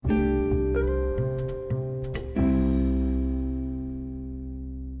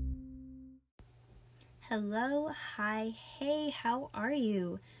Hello, hi, hey, how are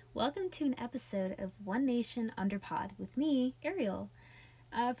you? Welcome to an episode of One Nation Under Pod with me, Ariel.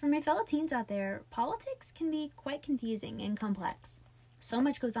 For my fellow teens out there, politics can be quite confusing and complex. So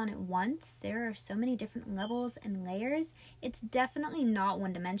much goes on at once, there are so many different levels and layers, it's definitely not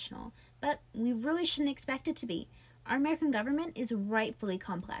one-dimensional, but we really shouldn't expect it to be. Our American government is rightfully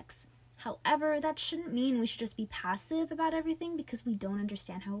complex. However, that shouldn't mean we should just be passive about everything because we don't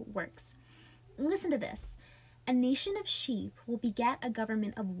understand how it works. Listen to this. A nation of sheep will beget a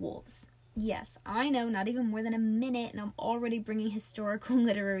government of wolves. Yes, I know, not even more than a minute, and I'm already bringing historical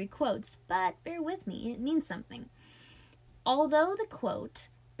literary quotes, but bear with me, it means something. Although the quote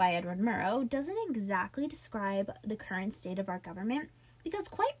by Edward Murrow doesn't exactly describe the current state of our government, because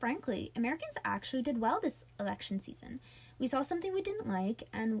quite frankly, Americans actually did well this election season. We saw something we didn't like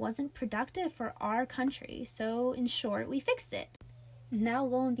and wasn't productive for our country, so in short, we fixed it. Now,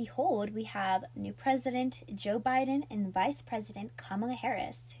 lo and behold, we have new President Joe Biden and Vice President Kamala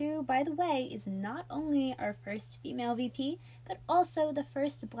Harris, who, by the way, is not only our first female VP, but also the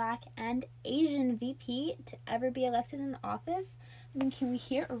first Black and Asian VP to ever be elected in office. I mean, can we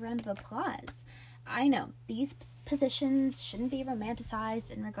hear a round of applause? I know, these positions shouldn't be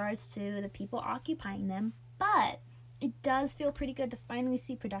romanticized in regards to the people occupying them, but it does feel pretty good to finally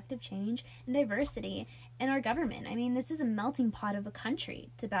see productive change and diversity in our government. I mean, this is a melting pot of a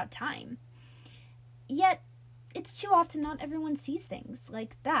country. It's about time. Yet, it's too often not everyone sees things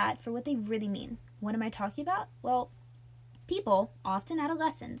like that for what they really mean. What am I talking about? Well, people, often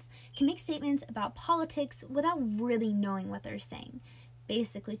adolescents, can make statements about politics without really knowing what they're saying.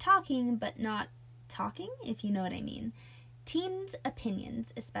 Basically talking, but not talking, if you know what I mean. Teens'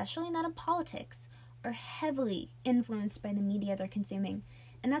 opinions, especially that of politics, are heavily influenced by the media they're consuming,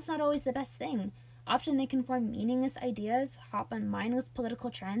 and that's not always the best thing. Often they can form meaningless ideas, hop on mindless political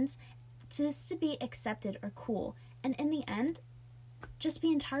trends, just to be accepted or cool, and in the end, just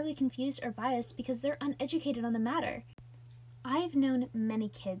be entirely confused or biased because they're uneducated on the matter. I've known many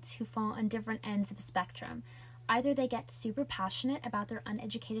kids who fall on different ends of a spectrum. Either they get super passionate about their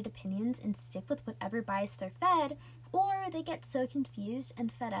uneducated opinions and stick with whatever bias they're fed, or they get so confused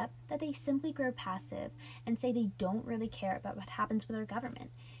and fed up that they simply grow passive and say they don't really care about what happens with our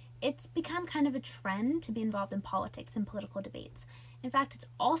government. It's become kind of a trend to be involved in politics and political debates. In fact, it's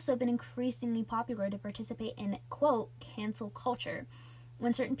also been increasingly popular to participate in, quote, cancel culture,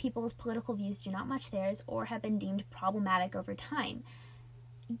 when certain people's political views do not match theirs or have been deemed problematic over time.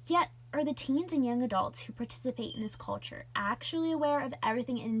 Yet, are the teens and young adults who participate in this culture actually aware of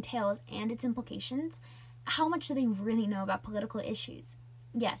everything it entails and its implications? How much do they really know about political issues?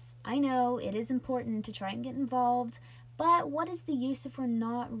 Yes, I know it is important to try and get involved, but what is the use if we're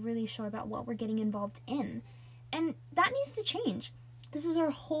not really sure about what we're getting involved in? And that needs to change. This is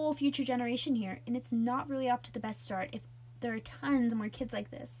our whole future generation here, and it's not really off to the best start if there are tons more kids like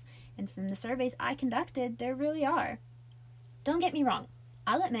this. And from the surveys I conducted, there really are. Don't get me wrong.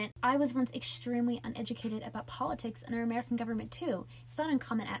 I'll admit, I was once extremely uneducated about politics and our American government too. It's not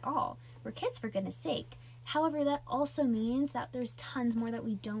uncommon at all. We're kids, for goodness sake. However, that also means that there's tons more that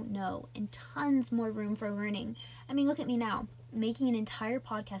we don't know and tons more room for learning. I mean, look at me now, making an entire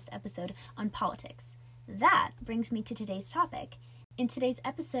podcast episode on politics. That brings me to today's topic. In today's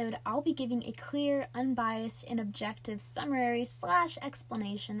episode, I'll be giving a clear, unbiased, and objective summary /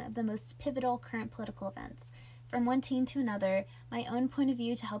 explanation of the most pivotal current political events. From one teen to another, my own point of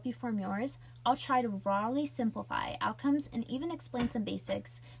view to help you form yours, I'll try to rawly simplify outcomes and even explain some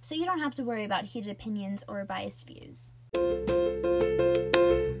basics so you don't have to worry about heated opinions or biased views.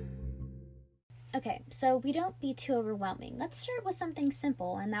 Okay, so we don't be too overwhelming. Let's start with something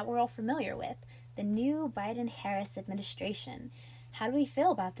simple and that we're all familiar with, the new Biden-Harris administration. How do we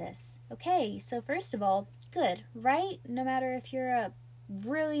feel about this? Okay, so first of all, good, right? No matter if you're a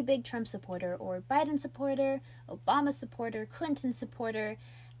really big Trump supporter or Biden supporter, Obama supporter, Clinton supporter,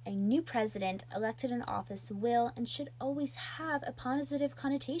 a new president elected in office will and should always have a positive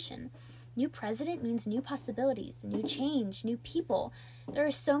connotation. New president means new possibilities, new change, new people. There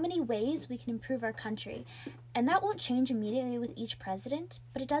are so many ways we can improve our country, and that won't change immediately with each president,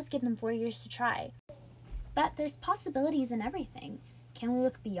 but it does give them 4 years to try. But there's possibilities in everything. Can we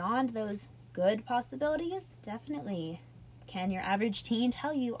look beyond those good possibilities? Definitely. Can your average teen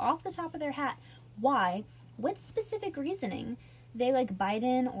tell you off the top of their hat why, with specific reasoning, they like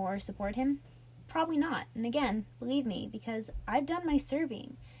Biden or support him? Probably not. And again, believe me, because I've done my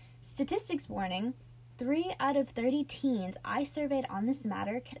surveying. Statistics warning, 3 out of 30 teens I surveyed on this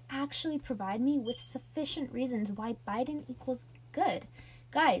matter could actually provide me with sufficient reasons why Biden equals good.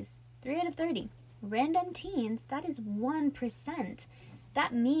 Guys, 3 out of 30. Random teens, that is 1%.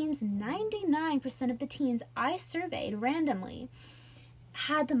 That means 99% of the teens I surveyed randomly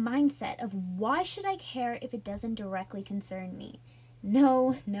had the mindset of, why should I care if it doesn't directly concern me?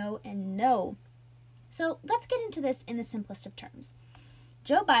 No, no, and no. So let's get into this in the simplest of terms.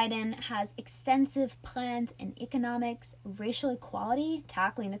 Joe Biden has extensive plans in economics, racial equality,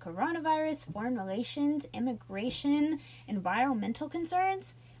 tackling the coronavirus, foreign relations, immigration, environmental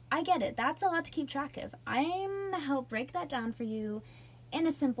concerns. I get it. That's a lot to keep track of. I'm help break that down for you in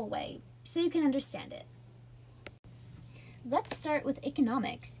a simple way so you can understand it. Let's start with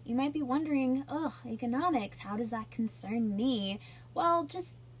economics. You might be wondering, economics, how does that concern me? Well,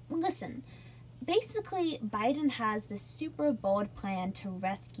 just listen. Basically, Biden has this super bold plan to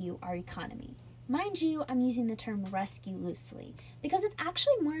rescue our economy. Mind you, I'm using the term rescue loosely, because it's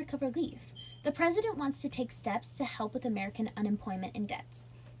actually more like a relief. The president wants to take steps to help with American unemployment and debts.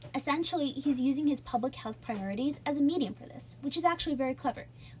 Essentially, he's using his public health priorities as a medium for this, which is actually very clever.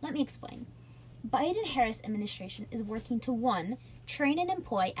 Let me explain. Biden-Harris administration is working to 1. Train and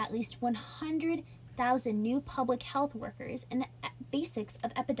employ at least 100,000 new public health workers in the basics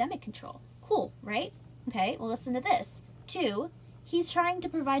of epidemic control. Cool, right? Okay, well, listen to this. 2, he's trying to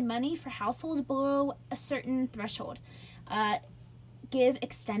provide money for households below a certain threshold, give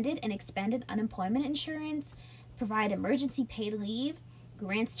extended and expanded unemployment insurance, provide emergency paid leave,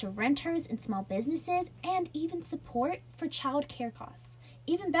 grants to renters and small businesses, and even support for child care costs.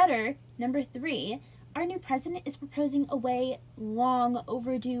 Even better, number 3, our new president is proposing a long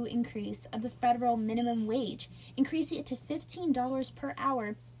overdue increase of the federal minimum wage, increasing it to $15 per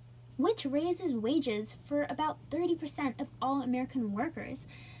hour, which raises wages for about 30% of all American workers.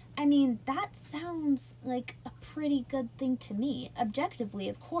 I mean, that sounds like a pretty good thing to me. Objectively,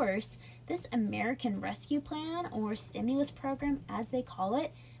 of course, this American Rescue Plan, or stimulus program as they call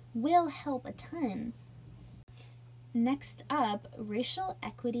it, will help a ton. Next up, racial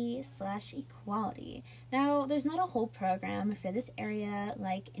equity/equality. Now, there's not a whole program for this area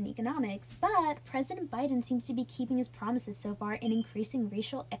like in economics, but President Biden seems to be keeping his promises so far in increasing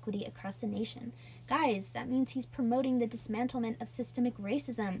racial equity across the nation. Guys, that means he's promoting the dismantlement of systemic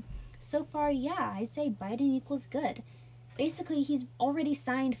racism. So far, yeah, I'd say Biden equals good. Basically, he's already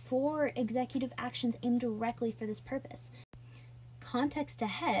signed 4 executive actions aimed directly for this purpose. Context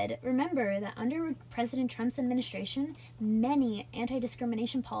ahead, remember that under President Trump's administration, many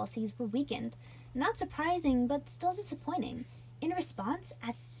anti-discrimination policies were weakened. Not surprising, but still disappointing. In response,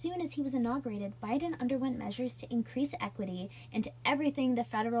 as soon as he was inaugurated, Biden underwent measures to increase equity into everything the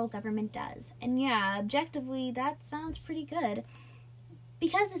federal government does. And yeah, objectively, that sounds pretty good.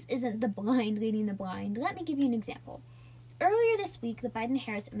 Because this isn't the blind leading the blind, let me give you an example. Earlier this week, the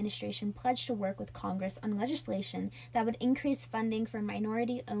Biden-Harris administration pledged to work with Congress on legislation that would increase funding for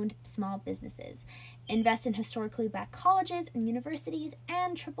minority-owned small businesses, invest in historically black colleges and universities,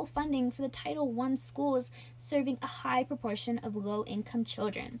 and triple funding for the Title I schools serving a high proportion of low-income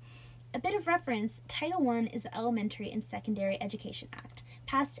children. A bit of reference, Title I is the Elementary and Secondary Education Act,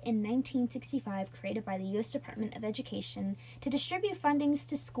 passed in 1965, created by the U.S. Department of Education to distribute fundings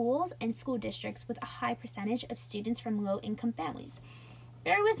to schools and school districts with a high percentage of students from low-income families.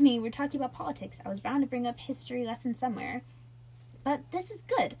 Bear with me, we're talking about politics. I was bound to bring up history lesson somewhere. But this is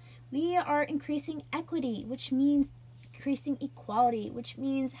good. We are increasing equity, which means increasing equality, which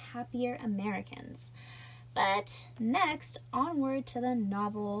means happier Americans. But next, onward to the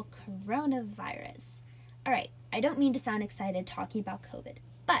novel coronavirus. Alright, I don't mean to sound excited talking about COVID,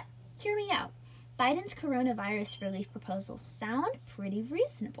 but hear me out. Biden's coronavirus relief proposals sound pretty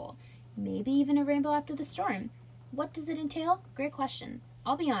reasonable. Maybe even a rainbow after the storm. What does it entail? Great question.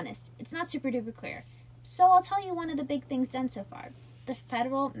 I'll be honest, it's not super duper clear. So I'll tell you one of the big things done so far. The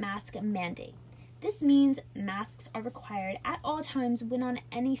federal mask mandate. This means masks are required at all times when on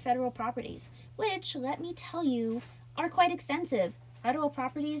any federal properties, which, let me tell you, are quite extensive. Federal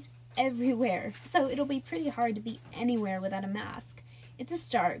properties everywhere, so it'll be pretty hard to be anywhere without a mask. It's a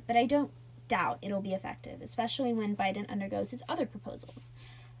start, but I don't doubt it'll be effective, especially when Biden undergoes his other proposals.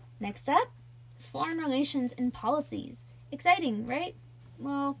 Next up, foreign relations and policies. Exciting, right?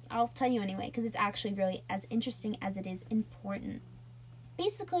 Well, I'll tell you anyway, because it's actually really as interesting as it is important.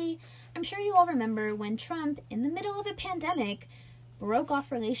 Basically, I'm sure you all remember when Trump, in the middle of a pandemic, broke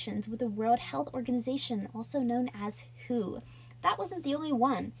off relations with the World Health Organization, also known as WHO. That wasn't the only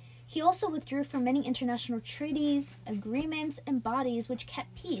one. He also withdrew from many international treaties, agreements, and bodies which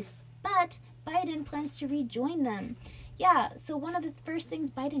kept peace, but Biden plans to rejoin them. Yeah, so one of the first things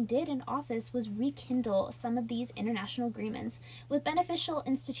Biden did in office was rekindle some of these international agreements with beneficial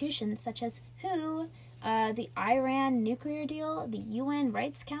institutions such as WHO, the Iran nuclear deal, the UN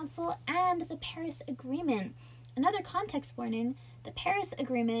Rights Council, and the Paris Agreement. Another context warning, the Paris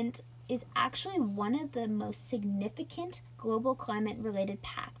Agreement is actually one of the most significant global climate-related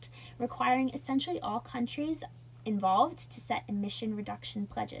pact, requiring essentially all countries involved to set emission reduction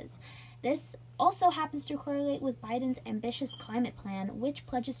pledges. This also happens to correlate with Biden's ambitious climate plan, which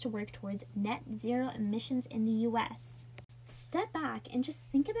pledges to work towards net zero emissions in the U.S. Step back and just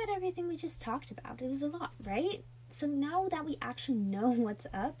think about everything we just talked about. It was a lot, right? So now that we actually know what's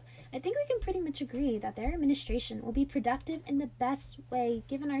up, I think we can pretty much agree that their administration will be productive in the best way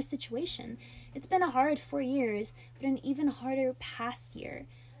given our situation. It's been a hard 4 years, but an even harder past year.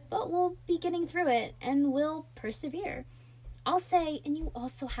 But we'll be getting through it, and we'll persevere. I'll say, and you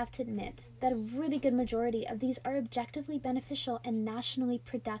also have to admit, that a really good majority of these are objectively beneficial and nationally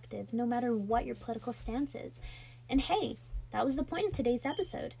productive, no matter what your political stance is. And hey, that was the point of today's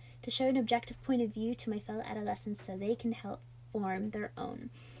episode, to show an objective point of view to my fellow adolescents so they can help form their own.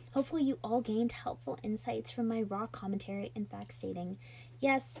 Hopefully you all gained helpful insights from my raw commentary and fact stating.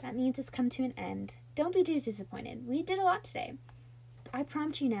 Yes, that means it's come to an end. Don't be too disappointed. We did a lot today. I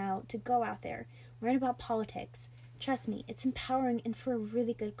prompt you now to go out there, learn about politics. Trust me, it's empowering and for a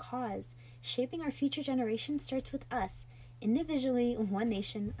really good cause. Shaping our future generation starts with us, individually, one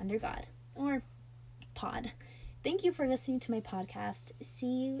nation under God. Or pod. Thank you for listening to my podcast. See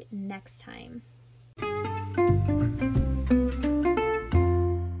you next time.